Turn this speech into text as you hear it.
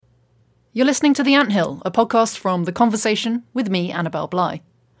You're listening to The Anthill, a podcast from The Conversation with me, Annabelle Bligh.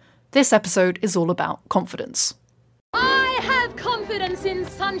 This episode is all about confidence. I have confidence in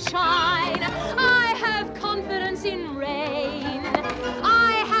sunshine. I have confidence in rain.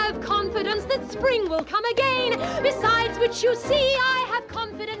 I have confidence that spring will come again. Besides which, you see, I have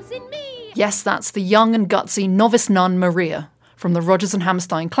confidence in me. Yes, that's the young and gutsy novice nun Maria from the Rodgers and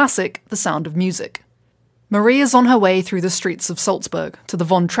Hammerstein classic, The Sound of Music. Maria's on her way through the streets of Salzburg to the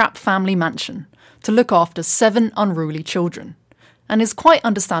von Trapp family mansion to look after 7 unruly children, and is quite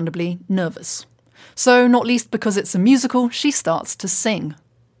understandably nervous. So, not least because it's a musical, she starts to sing.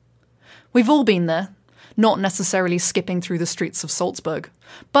 We've all been there, not necessarily skipping through the streets of Salzburg,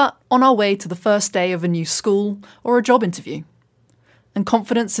 but on our way to the first day of a new school or a job interview. And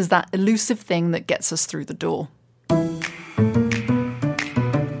confidence is that elusive thing that gets us through the door.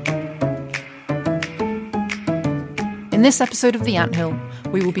 In this episode of The Anthill,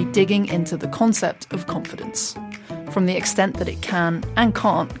 we will be digging into the concept of confidence, from the extent that it can and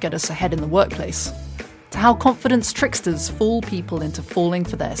can't get us ahead in the workplace, to how confidence tricksters fool people into falling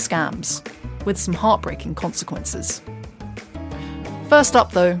for their scams, with some heartbreaking consequences. First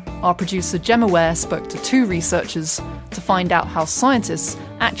up though, our producer Gemma Ware spoke to 2 researchers to find out how scientists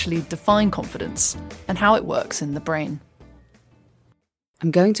actually define confidence and how it works in the brain. I'm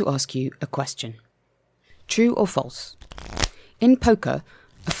going to ask you a question. True or false? In poker,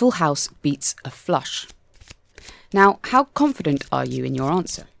 a full house beats a flush. Now, how confident are you in your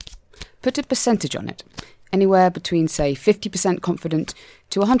answer? Put a percentage on it, anywhere between, say, 50% confident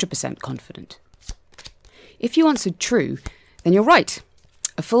to 100% confident. If you answered true, then you're right.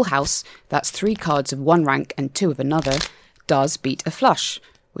 A full house, that's 3 cards of one rank and 2 of another, does beat a flush,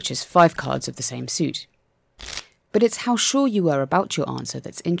 which is 5 cards of the same suit. But it's how sure you are about your answer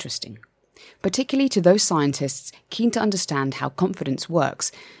that's interesting, particularly to those scientists keen to understand how confidence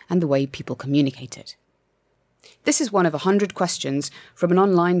works and the way people communicate it. This is one of 100 questions from an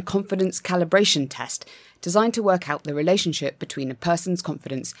online confidence calibration test designed to work out the relationship between a person's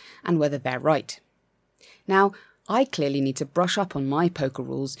confidence and whether they're right. Now, I clearly need to brush up on my poker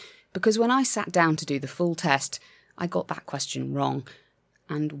rules because when I sat down to do the full test, I got that question wrong,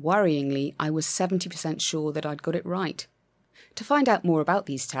 and worryingly, I was 70% sure that I'd got it right. To find out more about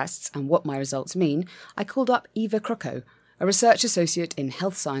these tests and what my results mean, I called up Eva Krockow, a research associate in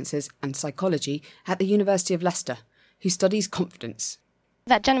health sciences and psychology at the University of Leicester, who studies confidence.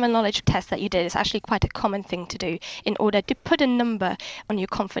 That general knowledge test that you did is actually quite a common thing to do in order to put a number on your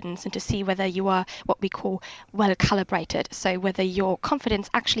confidence and to see whether you are what we call well calibrated, so whether your confidence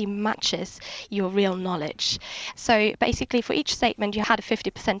actually matches your real knowledge. So basically for each statement you had a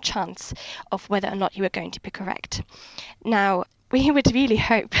 50% chance of whether or not you were going to be correct. Now, we would really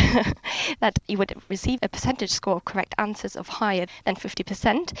hope that you would receive a percentage score of correct answers of higher than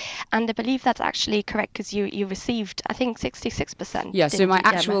 50%. And I believe that's actually correct because you received, I think, 66%. Yeah, so my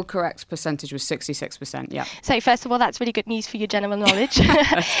actual correct percentage was 66%, yeah. So first of all, that's really good news for your general knowledge.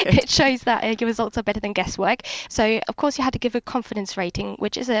 It shows that your results are better than guesswork. So, of course, you had to give a confidence rating,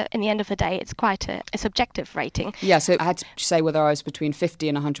 which is, in the end of the day, it's quite a subjective rating. Yeah, so I had to say whether I was between 50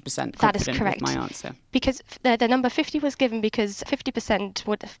 and 100% confident that is correct. With my answer. Because the number 50 was given because 50%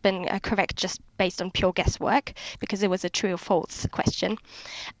 would have been correct just based on pure guesswork because it was a true or false question.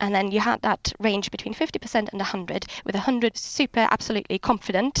 And then you had that range between 50% and 100, with 100 super absolutely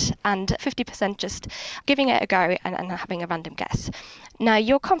confident and 50% just giving it a go and having a random guess. Now,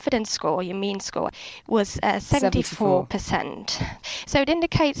 your confidence score, your mean score, was 74%. So it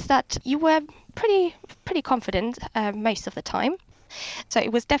indicates that you were pretty confident most of the time. So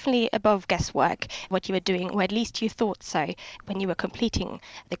it was definitely above guesswork what you were doing, or at least you thought so when you were completing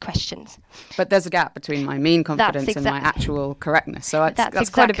the questions. But there's a gap between my mean confidence and my actual correctness. So that's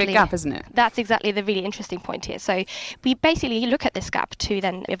quite a big gap, isn't it? That's exactly the really interesting point here. So we basically look at this gap to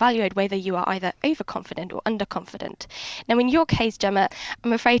then evaluate whether you are either overconfident or underconfident. Now, in your case, Gemma,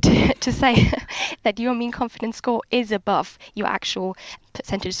 I'm afraid to say that your mean confidence score is above your actual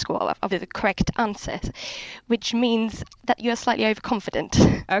percentage score of the correct answers, which means that you're slightly overconfident.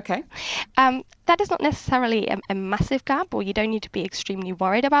 Okay. That is not necessarily a massive gap, or you don't need to be extremely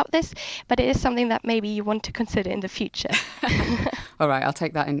worried about this, but it is something that maybe you want to consider in the future. All right, I'll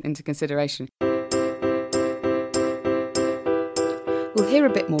take that into consideration. We'll hear a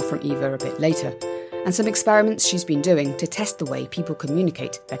bit more from Eva a bit later, and some experiments she's been doing to test the way people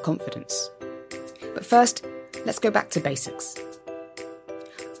communicate their confidence. But first, let's go back to basics.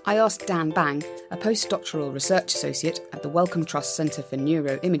 I asked Dan Bang, a postdoctoral research associate at the Wellcome Trust Centre for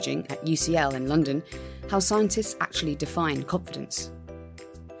Neuroimaging at UCL in London, how scientists actually define confidence.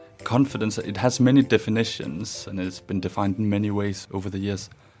 Confidence, it has many definitions and it's been defined in many ways over the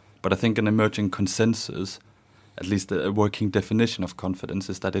years. But I think an emerging consensus, at least a working definition of confidence,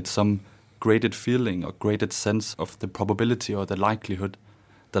 is that it's some graded feeling or graded sense of the probability or the likelihood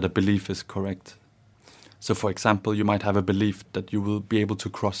that a belief is correct. So, for example, you might have a belief that you will be able to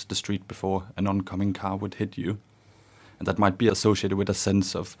cross the street before an oncoming car would hit you. And that might be associated with a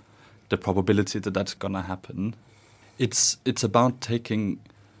sense of the probability that that's going to happen. It's about taking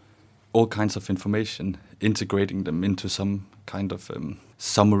all kinds of information, integrating them into some kind of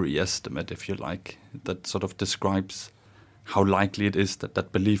summary estimate, if you like, that sort of describes how likely it is that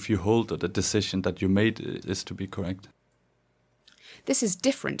that belief you hold or the decision that you made is to be correct. This is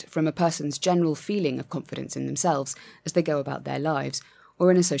different from a person's general feeling of confidence in themselves as they go about their lives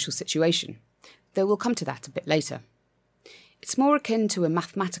or in a social situation, though we'll come to that a bit later. It's more akin to a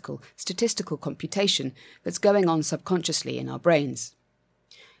mathematical, statistical computation that's going on subconsciously in our brains.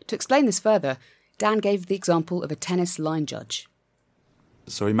 To explain this further, Dan gave the example of a tennis line judge.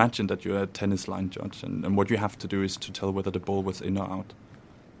 So imagine that you're a tennis line judge, and what you have to do is to tell whether the ball was in or out.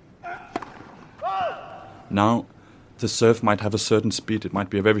 Now, the serve might have a certain speed. It might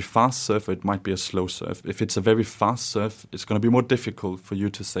be a very fast serve, or it might be a slow serve. If it's a very fast serve, it's going to be more difficult for you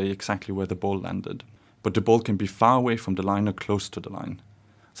to say exactly where the ball landed. But the ball can be far away from the line or close to the line.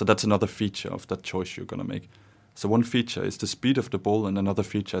 So that's another feature of that choice you're going to make. So one feature is the speed of the ball, and another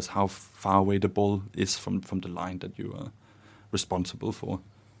feature is how far away the ball is from the line that you are responsible for.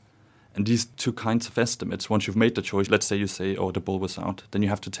 And these two kinds of estimates, once you've made the choice, let's say you say, oh, the ball was out, then you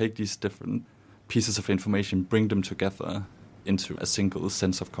have to take these different pieces of information, bring them together into a single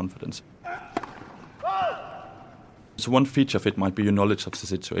sense of confidence. So one feature of it might be your knowledge of the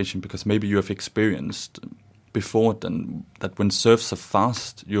situation, because maybe you have experienced before then that when serves are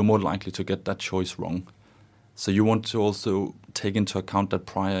fast, you're more likely to get that choice wrong. So you want to also take into account that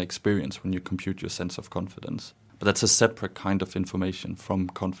prior experience when you compute your sense of confidence. But that's a separate kind of information from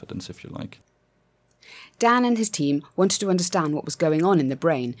confidence, if you like. Dan and his team wanted to understand what was going on in the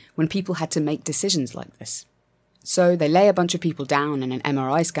brain when people had to make decisions like this. So they lay a bunch of people down in an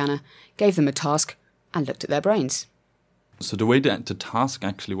MRI scanner, gave them a task, and looked at their brains. So the way that the task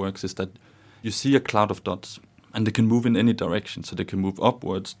actually works is that you see a cloud of dots, and they can move in any direction. So they can move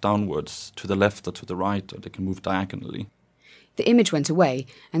upwards, downwards, to the left or to the right, or they can move diagonally. The image went away,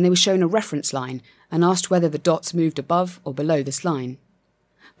 and they were shown a reference line and asked whether the dots moved above or below this line.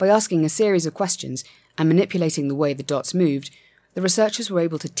 By asking a series of questions and manipulating the way the dots moved, the researchers were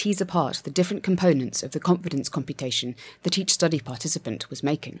able to tease apart the different components of the confidence computation that each study participant was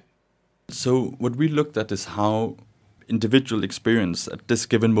making. So what we looked at is how individual experience at this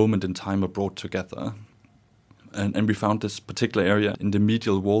given moment in time are brought together. And we found this particular area in the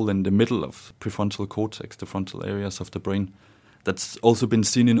medial wall in the middle of prefrontal cortex, the frontal areas of the brain. That's also been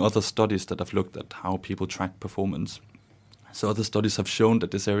seen in other studies that have looked at how people track performance. So other studies have shown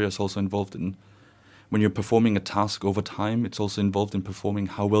that this area is also involved in, when you're performing a task over time, it's also involved in performing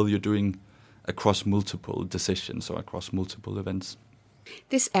how well you're doing across multiple decisions or across multiple events.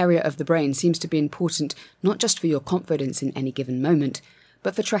 This area of the brain seems to be important not just for your confidence in any given moment,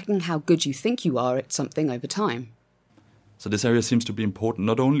 but for tracking how good you think you are at something over time. So this area seems to be important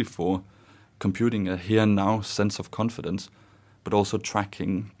not only for computing a here and now sense of confidence, but also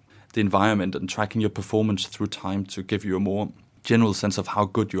tracking the environment and tracking your performance through time to give you a more general sense of how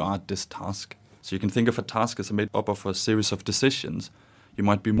good you are at this task. So you can think of a task as made up of a series of decisions. You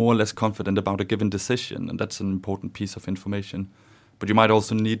might be more or less confident about a given decision, and that's an important piece of information. But you might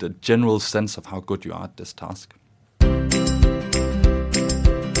also need a general sense of how good you are at this task.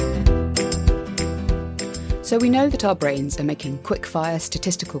 So we know that our brains are making quick-fire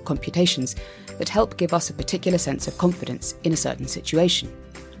statistical computations that help give us a particular sense of confidence in a certain situation.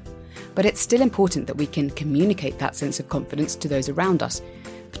 But it's still important that we can communicate that sense of confidence to those around us,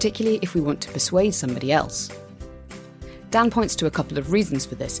 particularly if we want to persuade somebody else. Dan points to a couple of reasons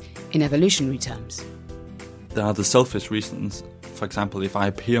for this in evolutionary terms. There are the selfish reasons. For example, if I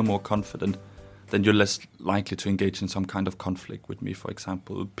appear more confident, then you're less likely to engage in some kind of conflict with me, for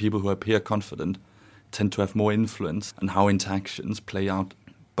example. People who appear confident tend to have more influence on how interactions play out.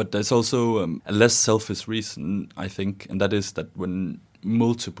 But there's also a less selfish reason, I think, and that is that when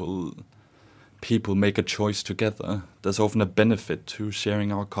multiple people make a choice together, there's often a benefit to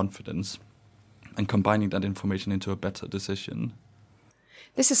sharing our confidence and combining that information into a better decision.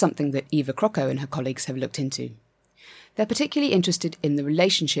 This is something that Eva Crocco and her colleagues have looked into. They're particularly interested in the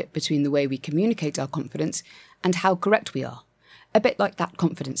relationship between the way we communicate our confidence and how correct we are, a bit like that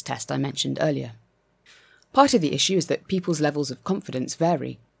confidence test I mentioned earlier. Part of the issue is that people's levels of confidence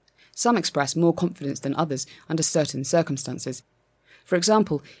vary. Some express more confidence than others under certain circumstances. For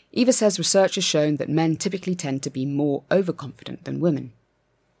example, Eva says research has shown that men typically tend to be more overconfident than women.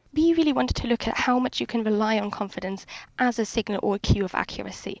 we really wanted to look at how much you can rely on confidence as a signal or a cue of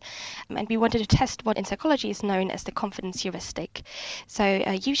accuracy. And we wanted to test what in psychology is known as the confidence heuristic. So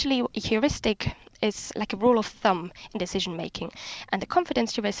usually a heuristic is like a rule of thumb in decision making. And the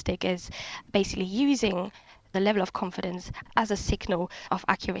confidence heuristic is basically using the level of confidence as a signal of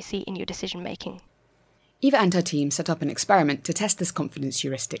accuracy in your decision making. Eva and her team set up an experiment to test this confidence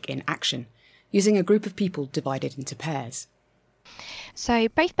heuristic in action, using a group of people divided into pairs. So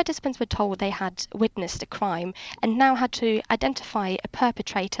both participants were told they had witnessed a crime and now had to identify a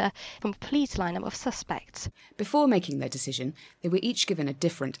perpetrator from a police lineup of suspects. Before making their decision, they were each given a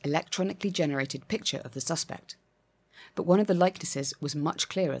different electronically generated picture of the suspect. But one of the likenesses was much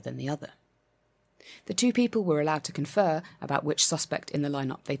clearer than the other. The two people were allowed to confer about which suspect in the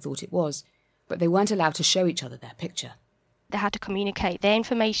lineup they thought it was, but they weren't allowed to show each other their picture. They had to communicate their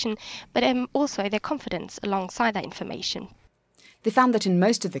information, but also their confidence alongside that information. They found that in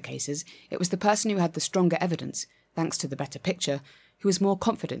most of the cases, it was the person who had the stronger evidence, thanks to the better picture, who was more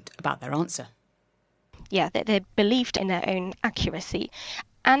confident about their answer. Yeah, they believed in their own accuracy,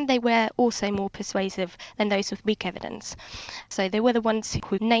 and they were also more persuasive than those with weak evidence. So they were the ones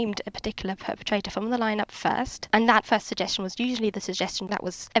who named a particular perpetrator from the lineup first, and that first suggestion was usually the suggestion that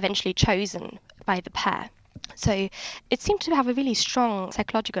was eventually chosen by the pair. So it seemed to have a really strong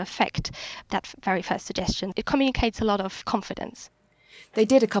psychological effect, that very first suggestion. It communicates a lot of confidence. They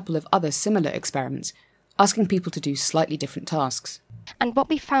did a couple of other similar experiments, asking people to do slightly different tasks. And what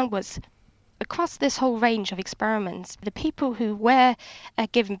we found was, across this whole range of experiments, the people who were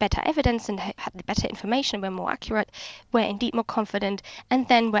given better evidence and had the better information, were more accurate, were indeed more confident, and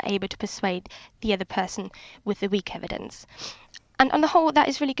then were able to persuade the other person with the weak evidence. And on the whole, that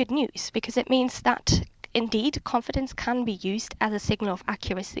is really good news, because it means that indeed confidence can be used as a signal of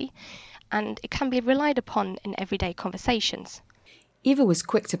accuracy, and it can be relied upon in everyday conversations. Eva was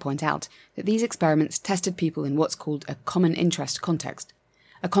quick to point out that these experiments tested people in what's called a common interest context,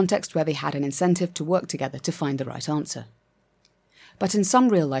 a context where they had an incentive to work together to find the right answer. But in some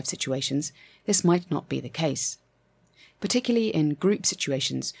real-life situations, this might not be the case, particularly in group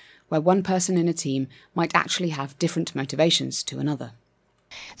situations where one person in a team might actually have different motivations to another.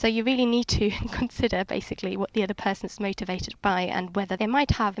 So you really need to consider basically what the other person is motivated by and whether they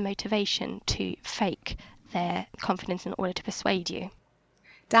might have the motivation to fake their confidence in order to persuade you.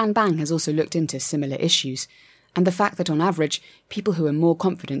 Dan Bang has also looked into similar issues, and the fact that on average, people who are more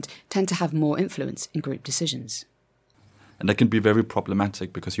confident tend to have more influence in group decisions. And that can be very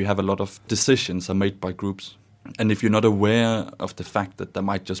problematic because you have a lot of decisions are made by groups. And if you're not aware of the fact that there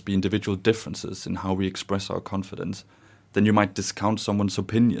might just be individual differences in how we express our confidence, then you might discount someone's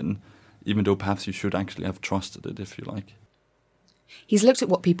opinion, even though perhaps you should actually have trusted it, if you like. He's looked at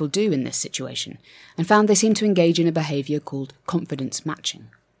what people do in this situation and found they seem to engage in a behaviour called confidence matching.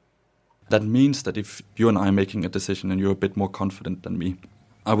 That means that if you and I are making a decision and you're a bit more confident than me,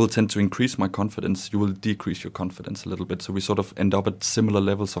 I will tend to increase my confidence, you will decrease your confidence a little bit, so we sort of end up at similar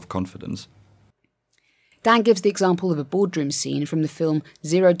levels of confidence. Dan gives the example of a boardroom scene from the film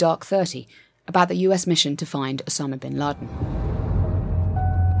 0 Dark 30, about the US mission to find Osama bin Laden.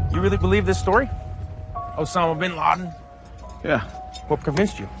 You really believe this story? Osama bin Laden? Yeah. What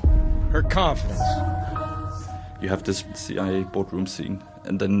convinced you? Her confidence. You have this CIA boardroom scene,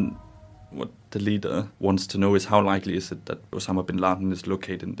 and then what the leader wants to know is how likely is it that Osama bin Laden is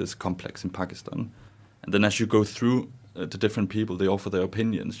located in this complex in Pakistan. And then as you go through the different people, they offer their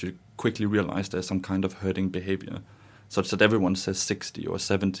opinions, you quickly realize there's some kind of herding behavior, such that everyone says 60 or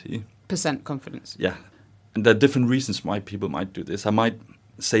 70% confidence. Yeah. And there are different reasons why people might do this. I might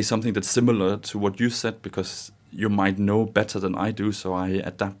say something that's similar to what you said because you might know better than I do, so I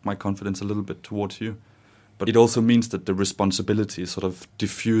adapt my confidence a little bit towards you. But it also means that the responsibility is sort of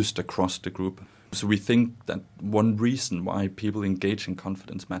diffused across the group. So we think that one reason why people engage in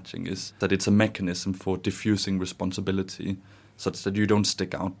confidence matching is that it's a mechanism for diffusing responsibility, such that you don't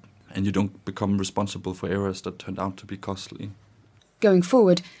stick out and you don't become responsible for errors that turned out to be costly. Going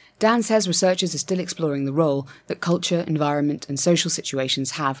forward, Dan says researchers are still exploring the role that culture, environment and social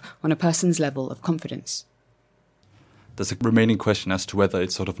situations have on a person's level of confidence. There's a remaining question as to whether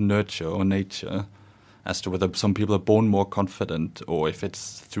it's sort of nurture or nature, as to whether some people are born more confident or if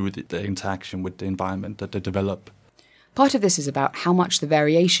it's through the interaction with the environment that they develop. Part of this is about how much the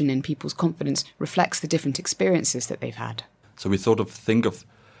variation in people's confidence reflects the different experiences that they've had. So we sort of think of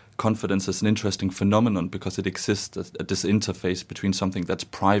confidence as an interesting phenomenon because it exists at this interface between something that's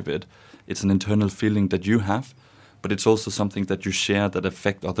private, it's an internal feeling that you have, but it's also something that you share that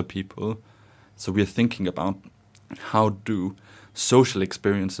affect other people. So we're thinking about how do social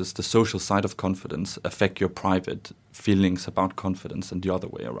experiences, the social side of confidence, affect your private feelings about confidence and the other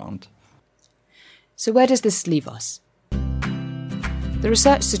way around. So where does this leave us? The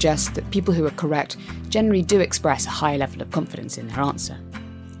research suggests that people who are correct generally do express a high level of confidence in their answer.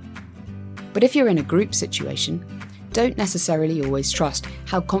 But if you're in a group situation, don't necessarily always trust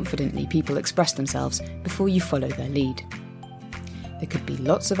how confidently people express themselves before you follow their lead. There could be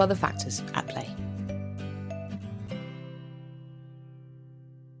lots of other factors at play.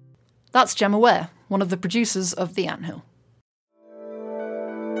 That's Gemma Ware, one of the producers of The Anthill.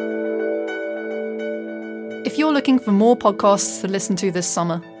 If you're looking for more podcasts to listen to this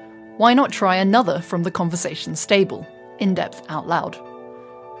summer, why not try another from the Conversation stable, In Depth Out Loud?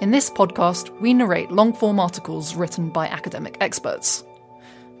 In this podcast, we narrate long-form articles written by academic experts.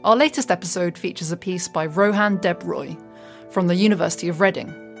 Our latest episode features a piece by Rohan Deb Roy from the University of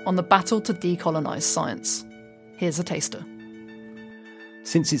Reading on the battle to decolonise science. Here's a taster.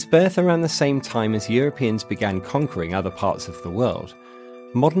 Since its birth around the same time as Europeans began conquering other parts of the world,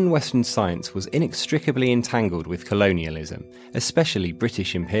 modern Western science was inextricably entangled with colonialism, especially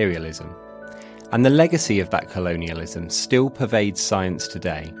British imperialism. And the legacy of that colonialism still pervades science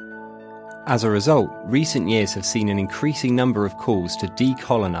today. As a result, recent years have seen an increasing number of calls to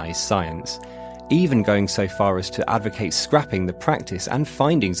decolonise science, even going so far as to advocate scrapping the practice and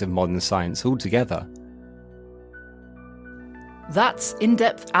findings of modern science altogether. That's In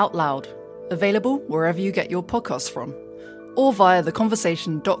Depth Out Loud, available wherever you get your podcasts from, or via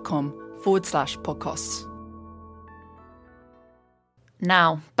theconversation.com/podcasts.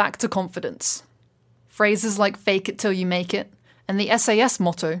 Now, back to confidence. Phrases like fake it till you make it and the SAS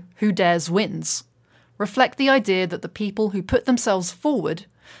motto, who dares wins, reflect the idea that the people who put themselves forward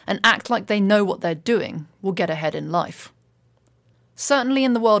and act like they know what they're doing will get ahead in life. Certainly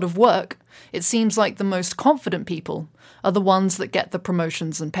in the world of work, it seems like the most confident people are the ones that get the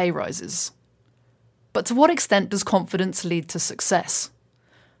promotions and pay rises. But to what extent does confidence lead to success?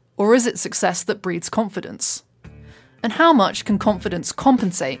 Or is it success that breeds confidence? And how much can confidence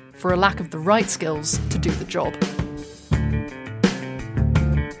compensate for a lack of the right skills to do the job?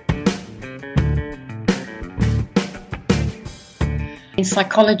 In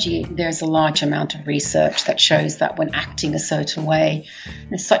psychology, there's a large amount of research that shows that when acting a certain way,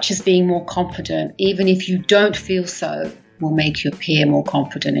 such as being more confident, even if you don't feel so, will make you appear more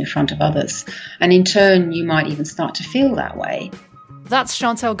confident in front of others. And in turn, you might even start to feel that way. That's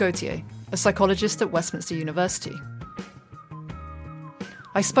Chantal Gauthier, a psychologist at Westminster University.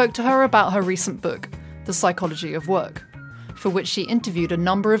 I spoke to her about her recent book, The Psychology of Work, for which she interviewed a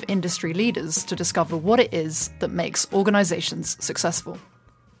number of industry leaders to discover what it is that makes organisations successful.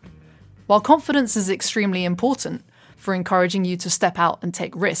 While confidence is extremely important for encouraging you to step out and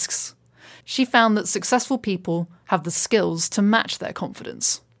take risks, she found that successful people have the skills to match their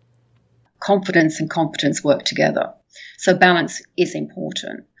confidence. Confidence and competence work together, so balance is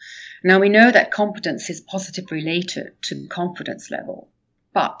important. Now, we know that competence is positively related to confidence level,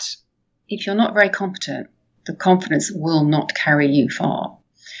 but if you're not very competent, the confidence will not carry you far.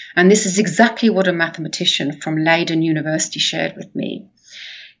 And this is exactly what a mathematician from Leiden University shared with me.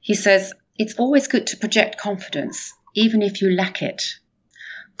 He says, it's always good to project confidence, even if you lack it.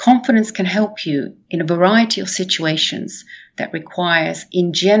 Confidence can help you in a variety of situations that requires,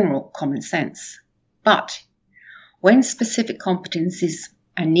 in general, common sense. But when specific competencies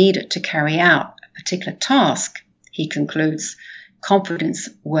are needed to carry out a particular task, he concludes, confidence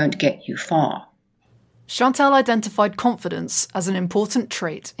won't get you far. Chantal identified confidence as an important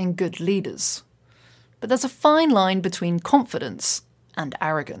trait in good leaders. But there's a fine line between confidence and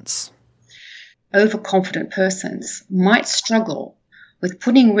arrogance. Overconfident persons might struggle with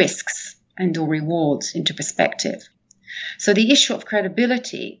putting risks and or rewards into perspective. So the issue of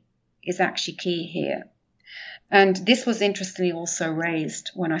credibility is actually key here. And this was interestingly also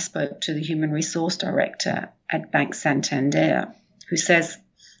raised when I spoke to the Human Resource Director at Bank Santander, who says,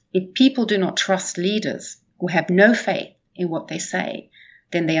 if people do not trust leaders who have no faith in what they say,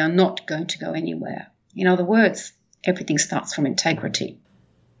 then they are not going to go anywhere. In other words, everything starts from integrity.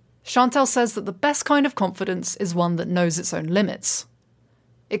 Chantal says that the best kind of confidence is one that knows its own limits.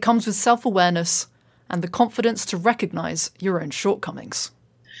 It comes with self-awareness and the confidence to recognise your own shortcomings.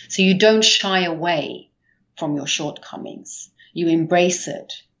 So you don't shy away from your shortcomings. You embrace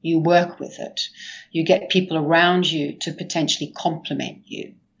it. You work with it. You get people around you to potentially compliment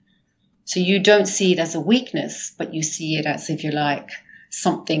you. So you don't see it as a weakness, but you see it as, if you like,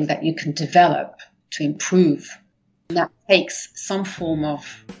 something that you can develop to improve. And that takes some form of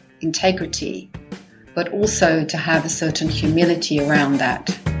integrity, but also to have a certain humility around that.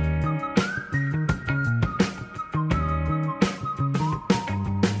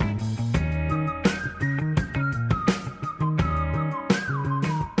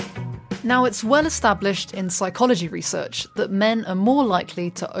 Now, it's well established in psychology research that men are more likely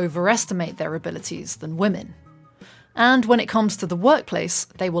to overestimate their abilities than women. And when it comes to the workplace,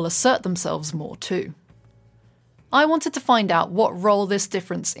 they will assert themselves more too. I wanted to find out what role this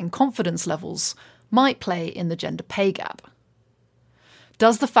difference in confidence levels might play in the gender pay gap.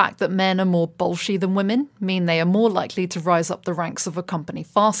 Does the fact that men are more bolshy than women mean they are more likely to rise up the ranks of a company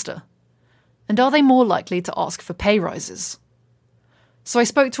faster? And are they more likely to ask for pay rises? So I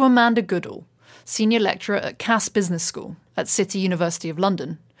spoke to Amanda Goodall, senior lecturer at Cass Business School at City University of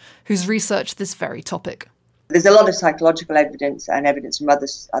London, who's researched this very topic. There's a lot of psychological evidence and evidence from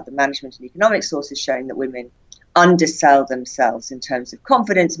other management and economic sources showing that women undersell themselves in terms of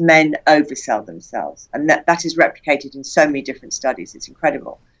confidence, men oversell themselves. And that is replicated in so many different studies. It's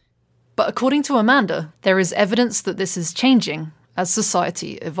incredible. But according to Amanda, there is evidence that this is changing as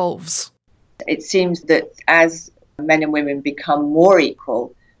society evolves. It seems that as men and women become more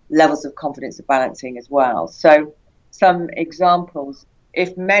equal, levels of confidence are balancing as well. So some examples: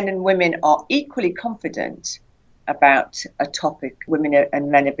 if men and women are equally confident about a topic, women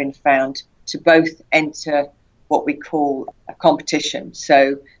and men have been found to both enter what we call a competition.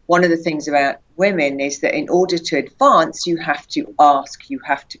 So one of the things about women is that in order to advance, you have to ask, you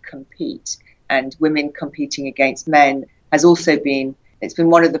have to compete. And women competing against men has also been, it's been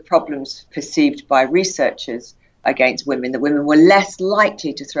one of the problems perceived by researchers against women, that women were less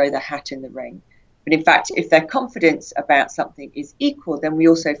likely to throw their hat in the ring. But in fact, if their confidence about something is equal, then we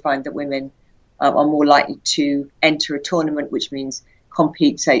also find that women are more likely to enter a tournament, which means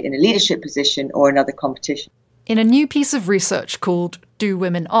compete, say, in a leadership position or another competition. In a new piece of research called Do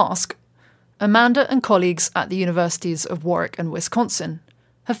Women Ask?, Amanda and colleagues at the universities of Warwick and Wisconsin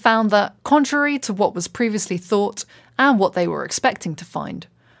have found that, contrary to what was previously thought and what they were expecting to find,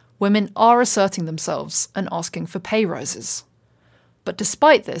 women are asserting themselves and asking for pay rises. But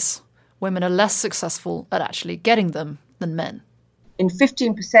despite this, women are less successful at actually getting them than men. In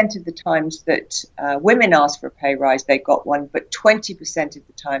 15% of the times that women asked for a pay rise, they got one, but 20% of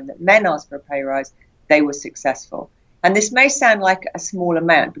the time that men asked for a pay rise, they were successful. And this may sound like a small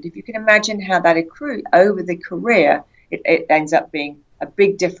amount, but if you can imagine how that accrued over the career, it ends up being a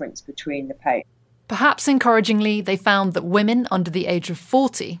big difference between the pay. Perhaps encouragingly, they found that women under the age of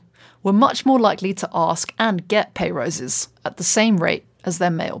 40 were much more likely to ask and get pay rises at the same rate as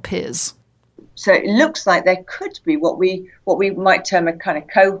their male peers. So it looks like there could be what we might term a kind of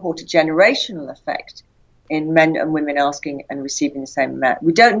cohort, a generational effect in men and women asking and receiving the same amount.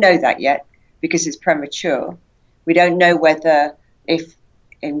 We don't know that yet because it's premature. We don't know whether, if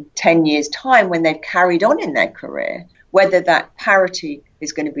in 10 years' time, when they've carried on in their career, whether that parity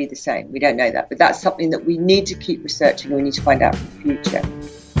is going to be the same. We don't know that, but that's something that we need to keep researching and we need to find out for the future.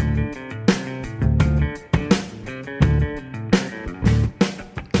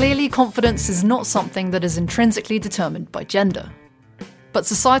 Clearly, confidence is not something that is intrinsically determined by gender. But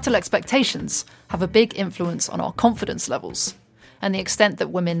societal expectations have a big influence on our confidence levels and the extent that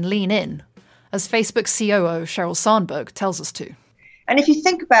women lean in, as Facebook COO Sheryl Sandberg tells us to. And if you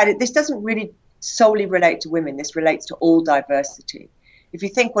think about it, this doesn't really solely relate to women. This relates to all diversity. If you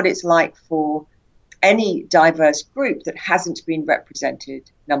think what it's like for any diverse group that hasn't been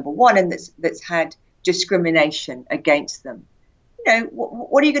represented, number one, and that's had discrimination against them, you know,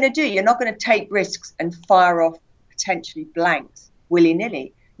 what are you going to do? You're not going to take risks and fire off potentially blanks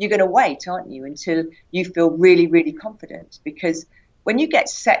willy-nilly. You're going to wait, aren't you, until you feel really, really confident. Because when you get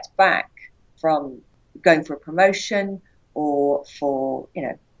set back from going for a promotion or for,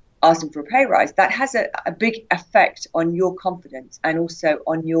 asking for a pay rise, that has a big effect on your confidence and also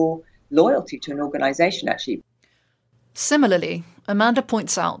on your loyalty to an organisation, actually. Similarly, Amanda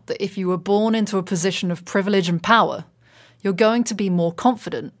points out that if you were born into a position of privilege and power, you're going to be more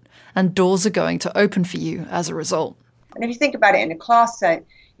confident and doors are going to open for you as a result. And if you think about it in a class set,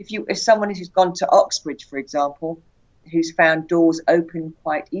 if someone who's gone to Oxbridge, for example, who's found doors open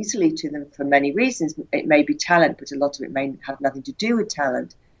quite easily to them for many reasons, it may be talent, but a lot of it may have nothing to do with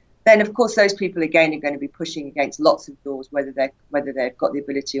talent, then of course those people again are going to be pushing against lots of doors, whether they've got the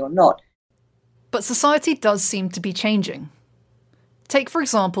ability or not. But society does seem to be changing. Take, for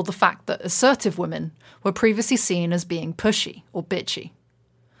example, the fact that assertive women were previously seen as being pushy or bitchy.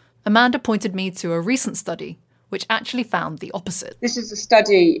 Amanda pointed me to a recent study which actually found the opposite. This is a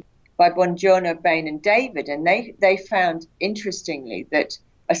study by Bongiorno, Bain and David, and they found, interestingly, that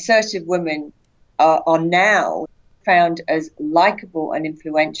assertive women are now found as likable and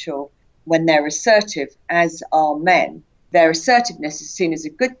influential when they're assertive as are men. Their assertiveness is seen as a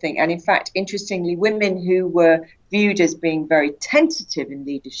good thing. And in fact, interestingly, women who were viewed as being very tentative in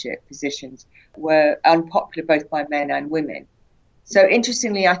leadership positions were unpopular both by men and women. So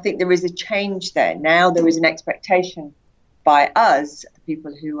interestingly, I think there is a change there. Now there is an expectation by us, the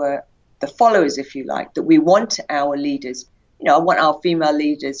people who are the followers, if you like, that we want our leaders, I want our female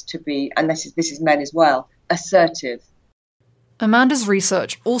leaders to be, and this is men as well, assertive. Amanda's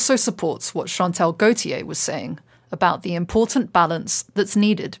research also supports what Chantal Gauthier was saying about the important balance that's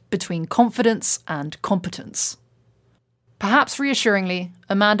needed between confidence and competence. Perhaps reassuringly,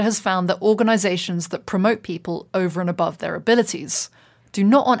 Amanda has found that organisations that promote people over and above their abilities do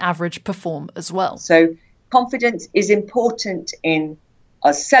not on average perform as well. So confidence is important in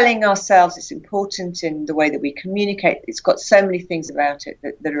us selling ourselves, it's important in the way that we communicate, it's got so many things about it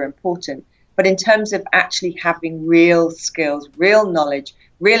that are important. But in terms of actually having real skills, real knowledge,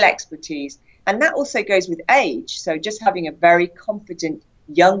 real expertise, and that also goes with age. So just having a very confident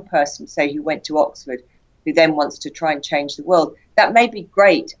young person, say, who went to Oxford, who then wants to try and change the world, that may be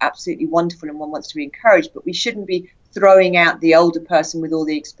great, absolutely wonderful, and one wants to be encouraged, but we shouldn't be throwing out the older person with all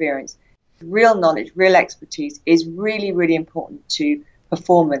the experience. Real knowledge, real expertise is really, really important to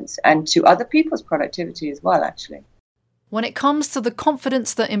performance and to other people's productivity as well, actually. When it comes to the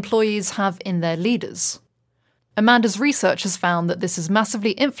confidence that employees have in their leaders, Amanda's research has found that this is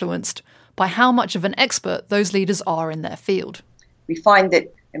massively influenced by how much of an expert those leaders are in their field. We find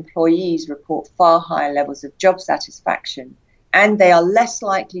that employees report far higher levels of job satisfaction, and they are less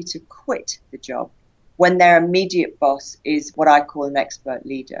likely to quit the job when their immediate boss is what I call an expert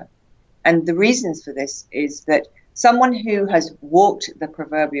leader. And the reasons for this is that someone who has walked the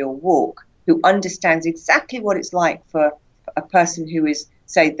proverbial walk, who understands exactly what it's like for a person who is,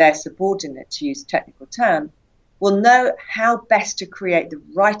 say, their subordinate, to use a technical term, will know how best to create the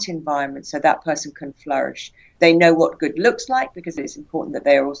right environment so that person can flourish. They know what good looks like because it's important that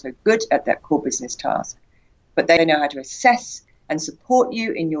they are also good at that core business task. But they know how to assess and support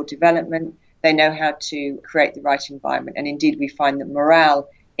you in your development. They know how to create the right environment. And indeed, we find that morale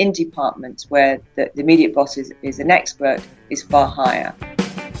in departments where the immediate boss is an expert is far higher.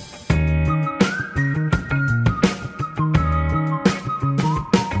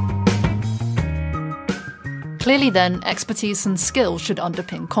 Clearly then, expertise and skill should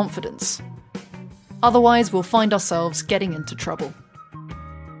underpin confidence. Otherwise, we'll find ourselves getting into trouble.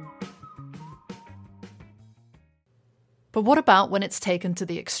 But what about when it's taken to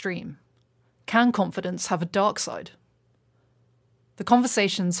the extreme? Can confidence have a dark side? The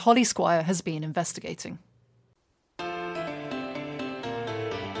conversations Holly Squire has been investigating.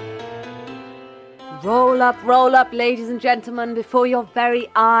 Roll up, ladies and gentlemen, before your very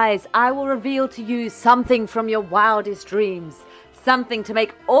eyes. I will reveal to you something from your wildest dreams. Something to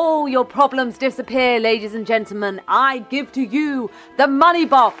make all your problems disappear, ladies and gentlemen. I give to you the money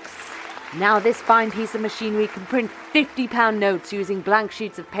box. Now this fine piece of machinery can print £50 notes using blank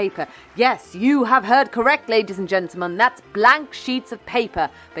sheets of paper. Yes, you have heard correct, ladies and gentlemen. That's blank sheets of paper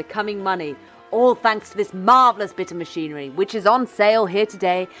becoming money. All thanks to this marvellous bit of machinery, which is on sale here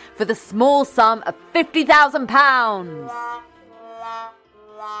today for the small sum of £50,000.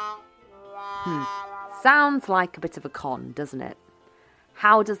 Sounds like a bit of a con, doesn't it?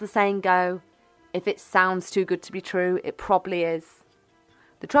 How does the saying go? If it sounds too good to be true, it probably is.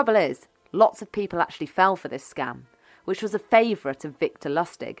 The trouble is, lots of people actually fell for this scam, which was a favourite of Victor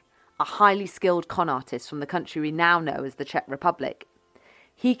Lustig, a highly skilled con artist from the country we now know as the Czech Republic.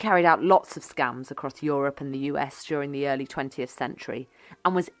 He carried out lots of scams across Europe and the US during the early 20th century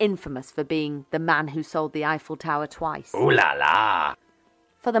and was infamous for being the man who sold the Eiffel Tower twice. Ooh la la!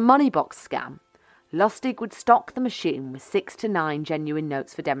 For the money box scam, Lustig would stock the machine with 6 to 9 genuine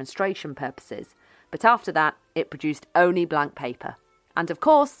notes for demonstration purposes, but after that it produced only blank paper. And of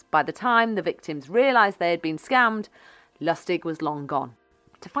course, by the time the victims realised they had been scammed, Lustig was long gone.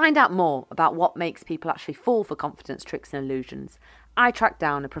 To find out more about what makes people actually fall for confidence tricks and illusions, I tracked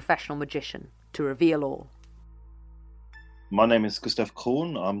down a professional magician to reveal all. My name is Gustav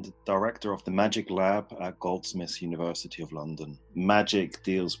Krohn. I'm the director of the Magic Lab at Goldsmiths University of London. Magic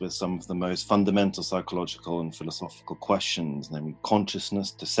deals with some of the most fundamental psychological and philosophical questions, namely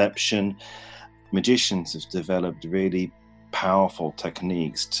consciousness, deception. Magicians have developed really powerful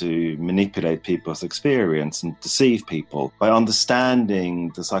techniques to manipulate people's experience and deceive people. By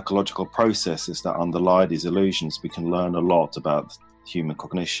understanding the psychological processes that underlie these illusions, we can learn a lot about human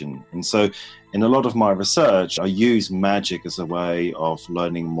cognition. And so in a lot of my research, I use magic as a way of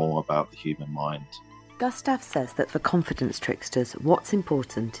learning more about the human mind. Gustav says that for confidence tricksters, what's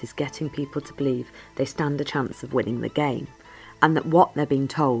important is getting people to believe they stand a chance of winning the game, and that what they're being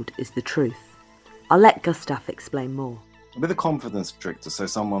told is the truth. I'll let Gustav explain more. With a confidence trickster, so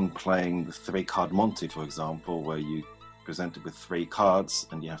someone playing the 3-card Monty, for example, where you presented with 3 cards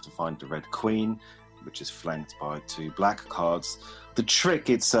and you have to find the red queen, which is flanked by 2 black cards. The trick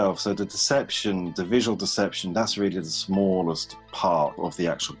itself, so the deception, the visual deception, that's really the smallest part of the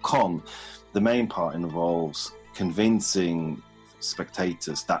actual con. The main part involves convincing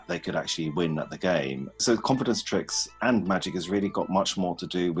spectators that they could actually win at the game. So confidence tricks and magic has really got much more to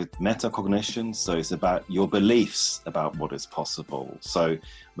do with metacognition. So it's about your beliefs about what is possible. So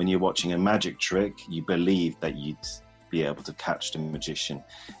when you're watching a magic trick, you believe that you'd be able to catch the magician.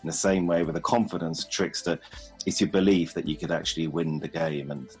 In the same way with a confidence trickster, it's your belief that you could actually win the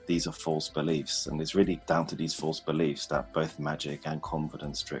game, and these are false beliefs. And it's really down to these false beliefs that both magic and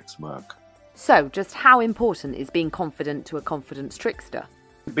confidence tricks work. So, just how important is being confident to a confidence trickster?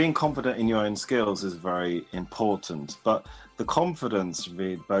 Being confident in your own skills is very important, but the confidence,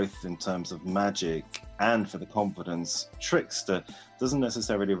 really, both in terms of magic and for the confidence trickster, doesn't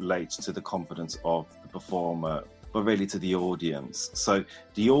necessarily relate to the confidence of the performer, but really to the audience. So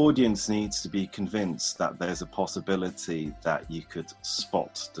the audience needs to be convinced that there's a possibility that you could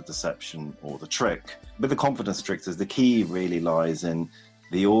spot the deception or the trick. With the confidence tricksters, the key really lies in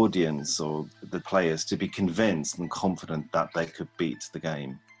the audience or the players to be convinced and confident that they could beat the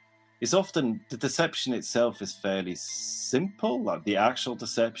game. It's often, the deception itself is fairly simple, like the actual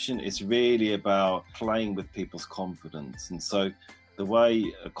deception is really about playing with people's confidence. And so the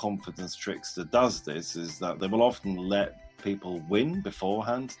way a confidence trickster does this is that they will often let people win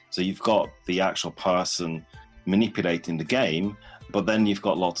beforehand. So you've got the actual person manipulating the game, but then you've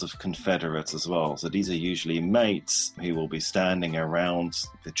got lots of confederates as well. So these are usually mates who will be standing around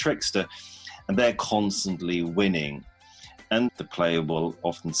the trickster, and they're constantly winning. And the player will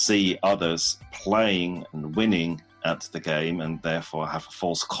often see others playing and winning at the game, and therefore have a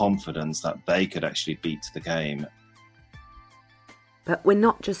false confidence that they could actually beat the game. But we're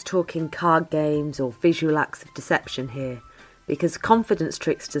not just talking card games or visual acts of deception here, because confidence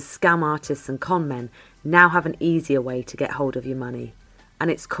tricksters, scam artists and con men now have an easier way to get hold of your money, and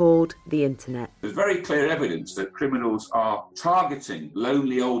it's called the internet. There's very clear evidence that criminals are targeting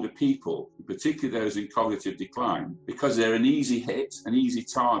lonely older people, particularly those in cognitive decline, because they're an easy hit, an easy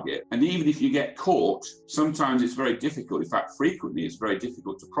target. And even if you get caught, sometimes it's very difficult. In fact, frequently it's very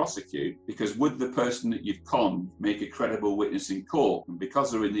difficult to prosecute, because would the person that you've conned make a credible witness in court? And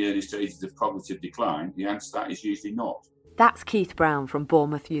because they're in the early stages of cognitive decline, the answer to that is usually not. That's Keith Brown from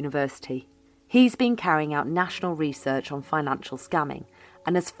Bournemouth University. He's been carrying out national research on financial scamming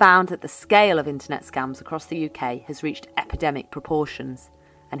and has found that the scale of internet scams across the UK has reached epidemic proportions.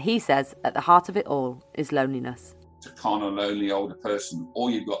 And he says at the heart of it all is loneliness. To con a lonely older person,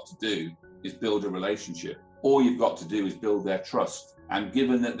 all you've got to do is build a relationship. All you've got to do is build their trust. And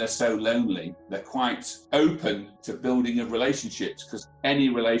given that they're so lonely, they're quite open to building of relationships, because any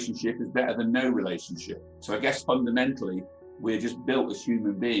relationship is better than no relationship. So I guess fundamentally, we're just built as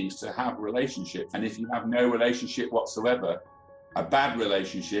human beings to have relationships. And if you have no relationship whatsoever, a bad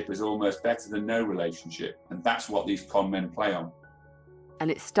relationship is almost better than no relationship. And that's what these con men play on.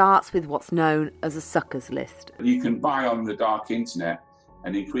 And it starts with what's known as a suckers list. You can buy on the dark internet,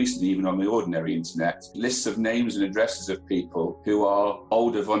 and increasingly even on the ordinary internet, lists of names and addresses of people who are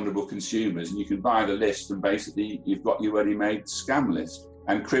older, vulnerable consumers. And you can buy the list, and basically you've got your ready-made scam list.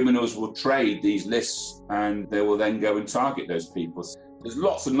 And criminals will trade these lists, and they will then go and target those people. There's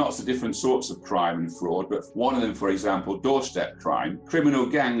lots and lots of different sorts of crime and fraud, but one of them, for example, doorstep crime. Criminal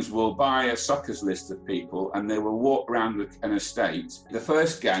gangs will buy a suckers list of people, and they will walk around an estate. The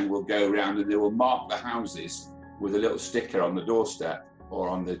first gang will go around and they will mark the houses with a little sticker on the doorstep, or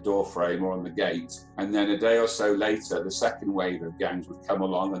on the door frame, or on the gate. And then a day or so later, the second wave of gangs would come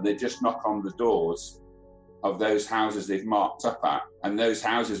along, and they just knock on the doors of those houses they've marked up at. And those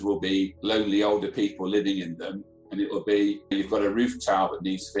houses will be lonely older people living in them. And it will be, you've got a roof tile that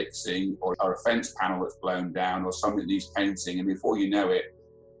needs fixing, or a fence panel that's blown down, or something that needs painting. And before you know it,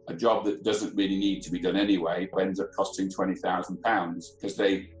 a job that doesn't really need to be done anyway ends up costing £20,000, because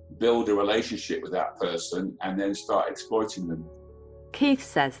they build a relationship with that person and then start exploiting them. Keith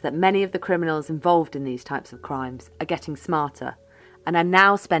says that many of the criminals involved in these types of crimes are getting smarter and are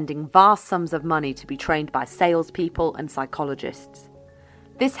now spending vast sums of money to be trained by salespeople and psychologists.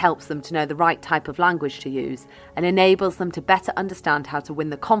 This helps them to know the right type of language to use and enables them to better understand how to win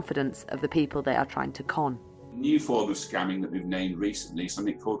the confidence of the people they are trying to con. A new form of scamming that we've named recently,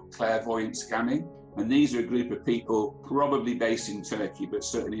 something called clairvoyant scamming. And these are a group of people probably based in Turkey, but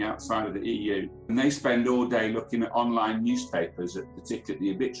certainly outside of the EU. And they spend all day looking at online newspapers, particularly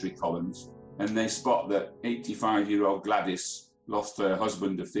the obituary columns, and they spot that 85-year-old Gladys lost her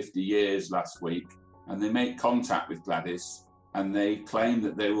husband of 50 years last week. And they make contact with Gladys, and they claim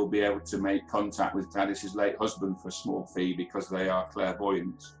that they will be able to make contact with Gladys's late husband for a small fee because they are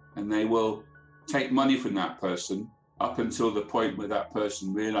clairvoyant. And they will take money from that person up until the point where that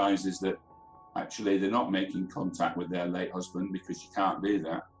person realizes that actually they're not making contact with their late husband, because you can't do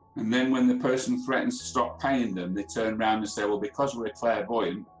that. And then when the person threatens to stop paying them, they turn around and say, well, because we're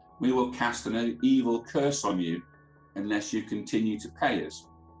clairvoyant, we will cast an evil curse on you unless you continue to pay us.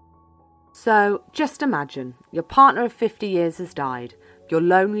 So just imagine your partner of 50 years has died. You're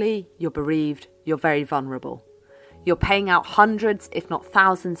lonely, you're bereaved, you're very vulnerable. You're paying out hundreds, if not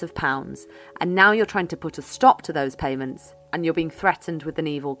thousands of pounds, and now you're trying to put a stop to those payments, and you're being threatened with an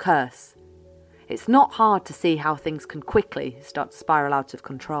evil curse. It's not hard to see how things can quickly start to spiral out of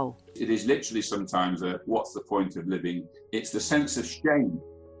control. It is literally sometimes a what's the point of living? It's the sense of shame.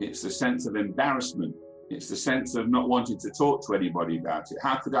 It's the sense of embarrassment. It's the sense of not wanting to talk to anybody about it.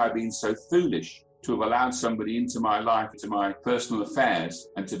 How could I have been so foolish to have allowed somebody into my life, into my personal affairs,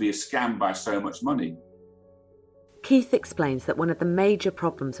 and to be scammed by so much money? Keith explains that one of the major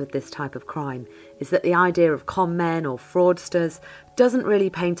problems with this type of crime is that the idea of con men or fraudsters doesn't really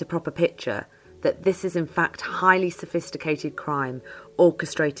paint a proper picture that this is in fact highly sophisticated crime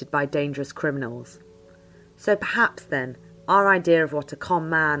orchestrated by dangerous criminals. So perhaps then, our idea of what a con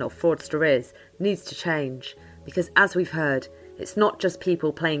man or fraudster is needs to change, because as we've heard, it's not just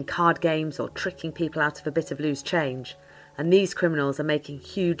people playing card games or tricking people out of a bit of loose change, and these criminals are making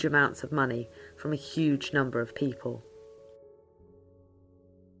huge amounts of money from a huge number of people.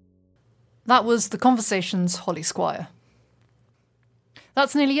 That was The Conversation's Holly Squire.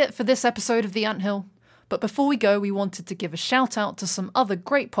 That's nearly it for this episode of The Anthill, but before we go, we wanted to give a shout out to some other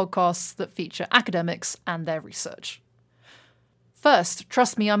great podcasts that feature academics and their research. First,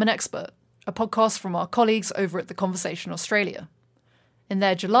 Trust Me, I'm an Expert, a podcast from our colleagues over at The Conversation Australia. In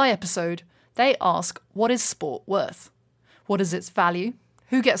their July episode, they ask, what is sport worth? What is its value?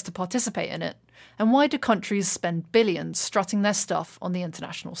 Who gets to participate in it? And why do countries spend billions strutting their stuff on the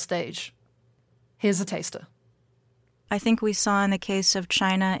international stage? Here's a taster. I think we saw in the case of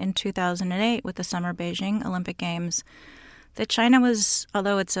China in 2008 with the Summer Beijing Olympic Games that China was,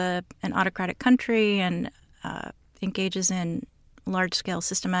 although it's an autocratic country and engages in large-scale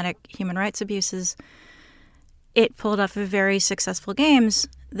systematic human rights abuses, it pulled off a very successful games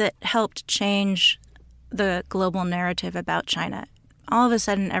that helped change the global narrative about China. All of a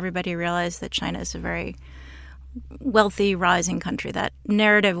sudden, everybody realized that China is a very wealthy, rising country. That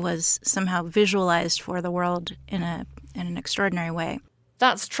narrative was somehow visualized for the world in an extraordinary way.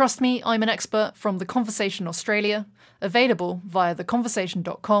 That's Trust Me, I'm an Expert from The Conversation Australia, available via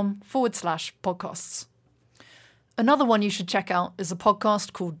theconversation.com/podcasts. Another one you should check out is a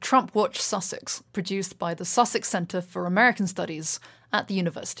podcast called Trump Watch Sussex, produced by the Sussex Centre for American Studies at the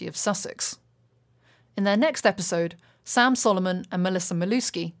University of Sussex. In their next episode, Sam Solomon and Melissa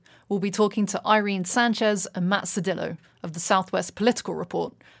Milewski will be talking to Irene Sanchez and Matt Cedillo of the Southwest Political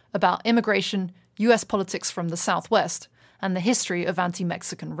Report about immigration, US politics from the Southwest, and the history of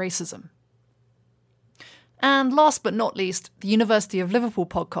anti-Mexican racism. And last but not least, the University of Liverpool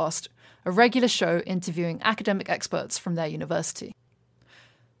podcast, a regular show interviewing academic experts from their university.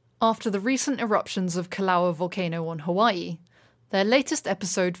 After the recent eruptions of Kalawa volcano on Hawaii, their latest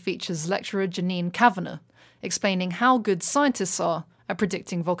episode features lecturer Janine Kavanagh explaining how good scientists are at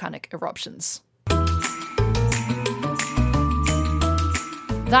predicting volcanic eruptions.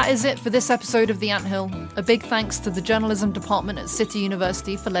 That is it for this episode of The Anthill. A big thanks to the journalism department at City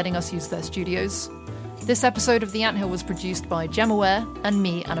University for letting us use their studios. This episode of The Anthill was produced by Gemma Ware and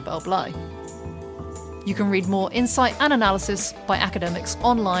me, Annabelle Bly. You can read more insight and analysis by academics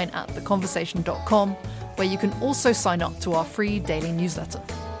online at theconversation.com, where you can also sign up to our free daily newsletter.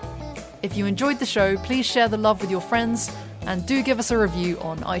 If you enjoyed the show, please share the love with your friends and do give us a review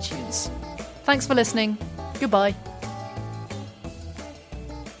on iTunes. Thanks for listening. Goodbye.